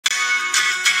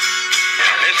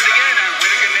missed again, and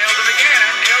Whittaker nailed him again,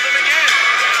 and nailed him again.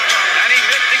 And he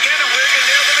missed again, and Whittaker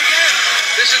nailed him again.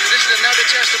 This is another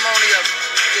testimony of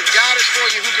if God is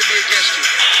for you, who can be against you?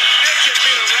 This should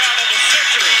be the round of the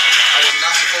century. I was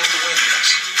not supposed to win this.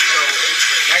 So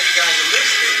now you guys are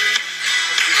listening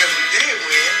because we did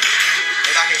win,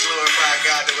 and I can glorify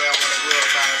God the way I want to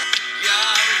glorify Him.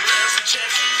 God bless the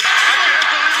chest. I can't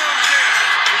believe what I'm saying.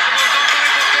 It's the most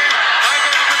unbelievable thing I've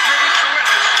ever been privileged to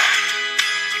witness.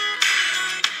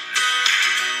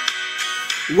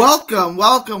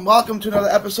 Welcome to another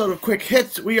episode of Quick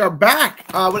Hits. We are back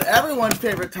with everyone's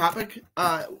favorite topic.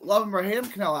 Love him or hate him,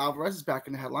 Canelo Alvarez is back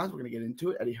in the headlines. We're going to get into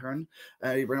it. Eddie Hearn,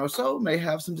 Eddie Reynoso may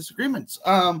have some disagreements.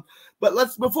 But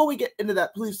before we get into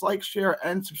that, please like, share,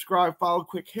 and subscribe. Follow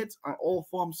Quick Hits on all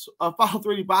forms. Follow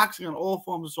 3D Boxing on all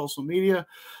forms of social media.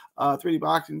 3D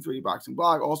Boxing, 3D Boxing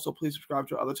blog. Also, please subscribe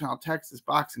to our other channel, Texas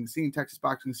Boxing Scene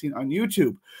on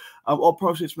YouTube. All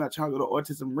proceeds from that channel go to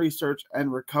autism research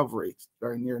and recovery. It's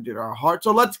very near and dear to our heart.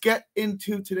 So let's get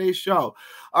into today's show.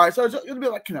 All right, so it's going to be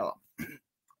like Canelo.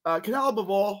 Canelo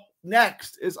Bivol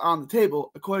next is on the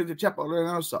table, according to Chepo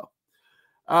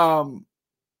Reynoso.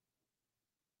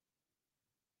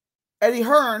 Eddie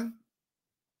Hearn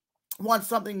wants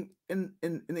something in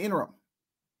the interim.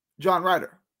 John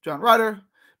Ryder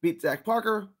beat Zach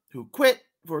Parker, who quit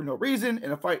for no reason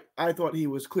in a fight I thought he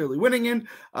was clearly winning in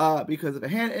because of a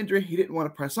hand injury. He didn't want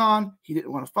to press on. He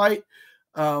didn't want to fight.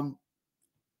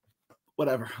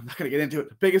 Whatever. I'm not going to get into it.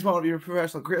 The biggest moment of your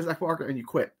professional career, Zach Parker, and you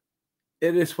quit.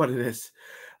 It is what it is.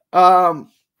 But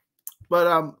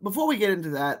before we get into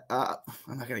that, I'm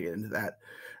not going to get into that.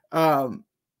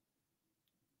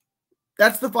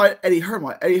 That's the fight Eddie Hearn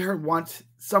wants. Eddie Hearn wants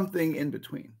something in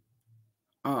between.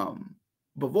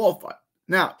 Bivol fight.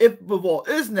 Now, if Bivol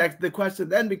is next, the question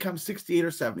then becomes 68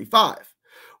 or 75,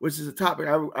 which is a topic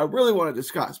I really want to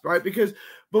discuss, right? Because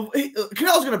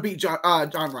Canelo's going to beat John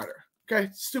Ryder. Okay,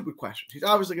 stupid question. He's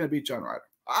obviously going to beat John Ryder.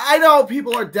 I know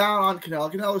people are down on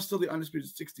Canelo. Canelo is still the undisputed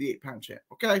 68-pound champ.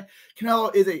 Okay,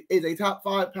 Canelo is a top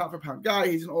 5 pound-for-pound guy.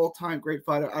 He's an all-time great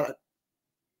fighter.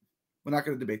 We're not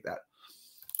going to debate that.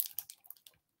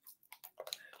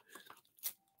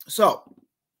 So,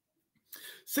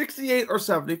 68 or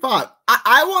 75.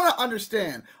 I want to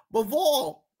understand.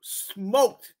 Bivol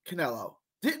smoked Canelo.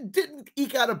 Didn't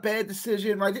eke out a bad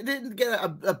decision, right? Didn't get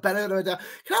a benefit of a doubt.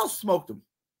 Canelo smoked him.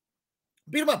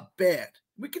 Beat him up bad.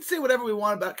 We can say whatever we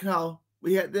want about Canelo.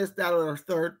 We had this, that, or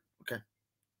third. Okay.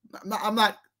 I'm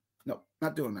not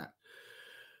doing that.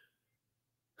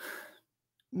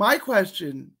 My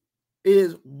question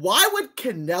is, why would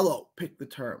Canelo pick the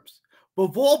terms?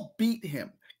 Bivol beat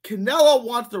him. Canelo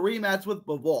wants the rematch with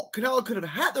Bivol. Canelo could have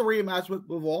had the rematch with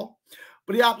Bivol,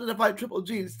 but he opted to fight Triple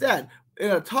G instead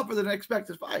in a tougher than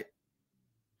expected fight.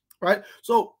 Right?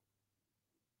 So,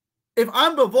 if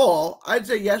I'm Bivol, I'd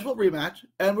say, yes, we'll rematch,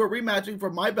 and we're rematching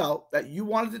for my belt that you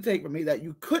wanted to take from me that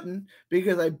you couldn't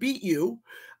because I beat you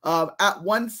at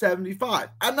 175.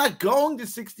 I'm not going to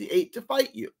 68 to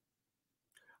fight you.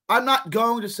 I'm not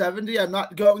going to 70. I'm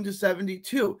not going to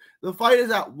 72. The fight is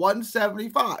at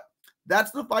 175.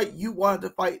 That's the fight you wanted to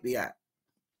fight me at.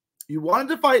 You wanted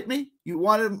to fight me. You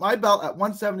wanted my belt at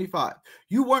 175.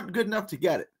 You weren't good enough to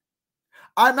get it.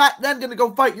 I'm not then going to go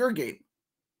fight your game.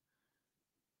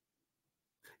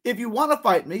 If you want to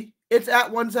fight me, it's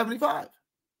at 175.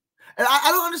 And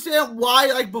I don't understand why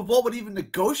Bivol would even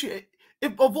negotiate.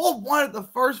 If Bivol wanted the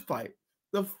first fight,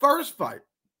 if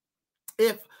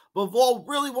Bivol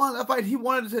really wanted that fight, he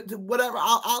wanted to whatever,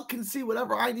 I'll concede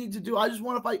whatever I need to do. I just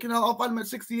want to fight Canelo. I'll fight him at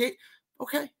 68.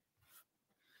 Okay.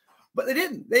 But they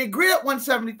didn't. They agreed at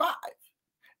 175.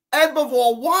 And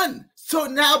Bivol won. So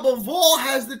now Bivol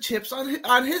has the chips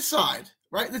on his side,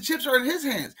 right? The chips are in his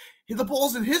hands. The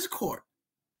ball's in his court,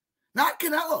 not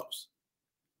Canelo's.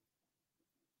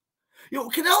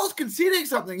 Canelo's conceding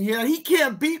something here. He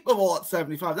can't beat Bivol at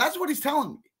 75. That's what he's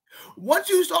telling me. Once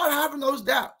you start having those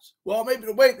doubts, well, maybe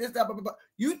the weight, this, that, blah, blah, blah,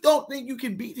 you don't think you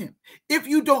can beat him. If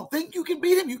you don't think you can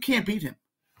beat him, you can't beat him.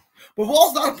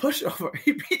 Bivol's not a pushover.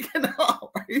 He beat Canelo.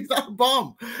 He's not a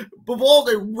bum.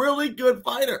 Bivol's a really good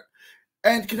fighter.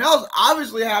 And Canelo's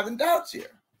obviously having doubts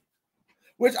here,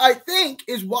 which I think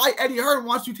is why Eddie Hearn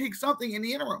wants to take something in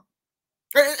the interim.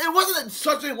 It wasn't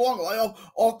such a long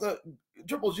layoff off the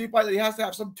Triple G fight that he has to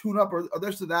have some tune-up or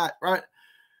this or that, right?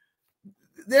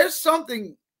 There's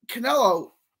something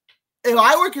Canelo, if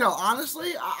I were Canelo,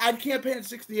 honestly, I'd campaign at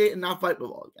 68 and not fight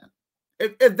Bivol again.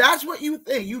 If that's what you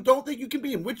think, you don't think you can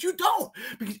beat him, which you don't.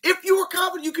 Because if you were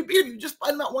confident you could beat him, you just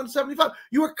fight him at 175.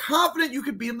 You were confident you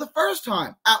could beat him the first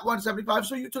time at 175,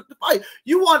 so you took the fight.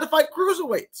 You wanted to fight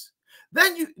cruiserweights.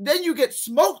 Then you get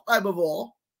smoked by Bivol,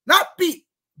 not beat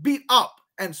up.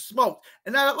 and smoked.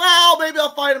 And now, well, maybe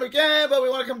I'll fight him again, but we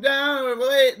want to come down.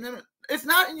 Wait. And then it's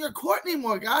not in your court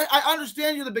anymore, guy. I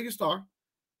understand you're the biggest star.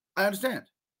 I understand.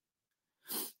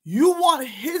 You want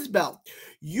his belt.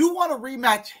 You want to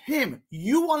rematch him.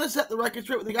 You want to set the record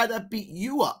straight with the guy that beat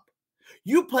you up.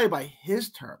 You play by his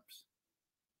terms.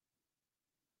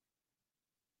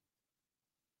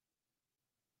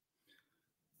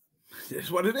 It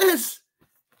is what it is.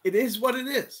 It is what it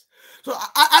is. So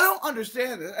I don't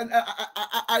understand it. And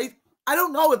I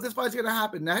don't know if this fight's going to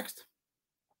happen next.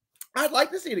 I'd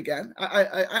like to see it again.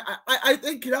 I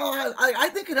think Canelo I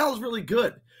think Canelo's really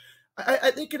good.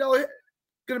 I think Canelo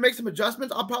going to make some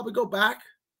adjustments. I'll probably go back,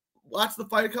 watch the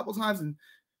fight a couple times, and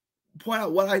point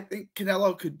out what I think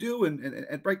Canelo could do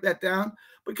and break that down.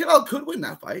 But Canelo could win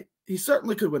that fight. He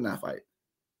certainly could win that fight.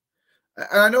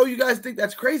 And I know you guys think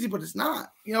that's crazy, but it's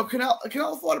not. You know,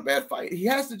 Canelo fought a bad fight. He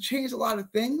has to change a lot of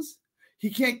things. He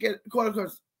can't get caught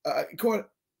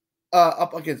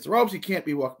up against the ropes. He can't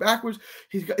be walked backwards.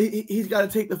 He's got to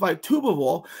take the fight to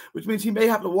Bivol, which means he may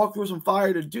have to walk through some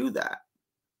fire to do that.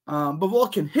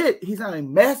 Bivol can hit. He's not a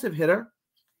massive hitter.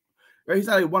 Right? He's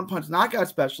not a one-punch knockout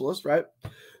specialist, right?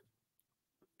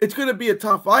 It's going to be a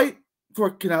tough fight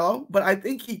for Canelo, but I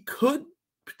think he could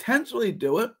potentially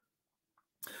do it.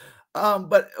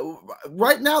 But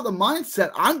right now, the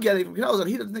mindset I'm getting from Canelo is that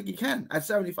he doesn't think he can at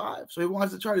 75. So he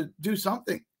wants to try to do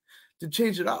something to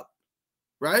change it up,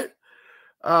 right?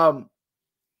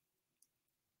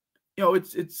 You know,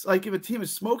 it's like if a team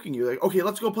is smoking you, like, okay,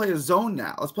 let's go play a zone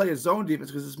now. Let's play a zone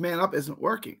defense because this man up isn't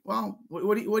working. Well,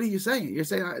 what are you saying? You're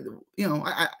saying, you know,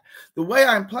 the way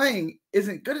I'm playing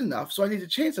isn't good enough, so I need to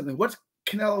change something. What's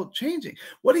Canelo changing?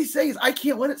 What he's saying is I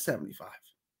can't win at 75.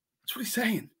 That's what he's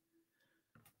saying.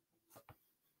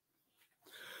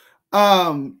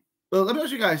 Well, let me know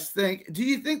what you guys think. Do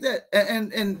you think that,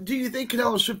 and do you think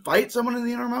Canelo should fight someone in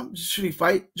the interim? Should he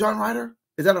fight John Ryder?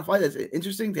 Is that a fight that's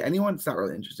interesting to anyone? It's not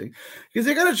really interesting because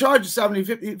they're going to charge you 70,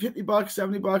 50 bucks,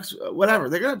 70 bucks, whatever.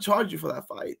 They're going to charge you for that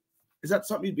fight. Is that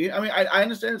something you'd be? I mean, I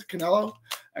understand it's Canelo,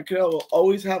 and Canelo will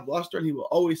always have luster and he will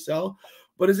always sell.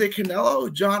 But is it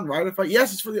Canelo John Ryder fight?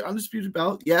 Yes, it's for the undisputed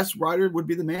belt. Yes, Ryder would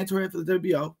be the mandatory for the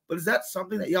WBO. But is that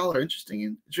something that y'all are interested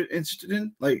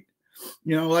in? Like,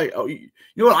 you know, like, oh, you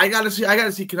know what? I gotta see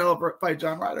Canelo fight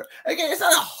John Ryder. Again, it's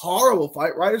not a horrible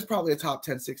fight. Ryder's probably a top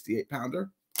 10 68 pounder.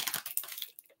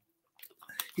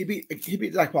 He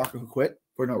beat Zach Parker, who quit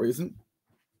for no reason,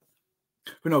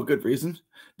 for no good reason.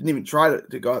 Didn't even try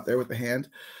to go out there with the hand.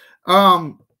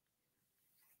 But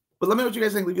let me know what you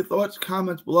guys think. Leave your thoughts,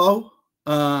 comments below.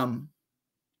 Let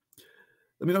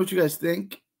me know what you guys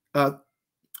think.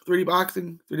 3D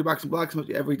boxing blogs comes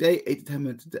to you every day, 8 to 10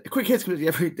 minutes a day. Quick hits comes to you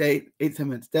every day, 8 to 10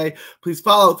 minutes a day. Please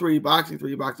follow 3D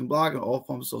boxing blog on all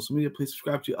forms of social media. Please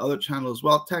subscribe to your other channel as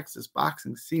well, Texas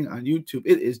Boxing Scene on YouTube.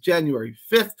 It is January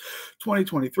 5th,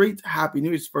 2023. Happy New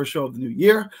Year's, first show of the new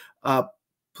year.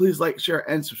 Please like, share,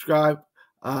 and subscribe.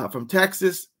 From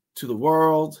Texas to the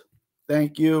world,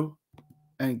 thank you,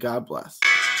 and God bless.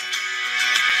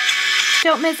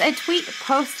 Don't miss a tweet,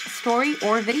 post, story,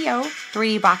 or video.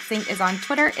 3D Boxing is on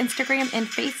Twitter, Instagram, and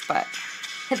Facebook.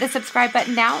 Hit the subscribe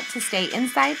button now to stay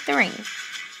inside the ring.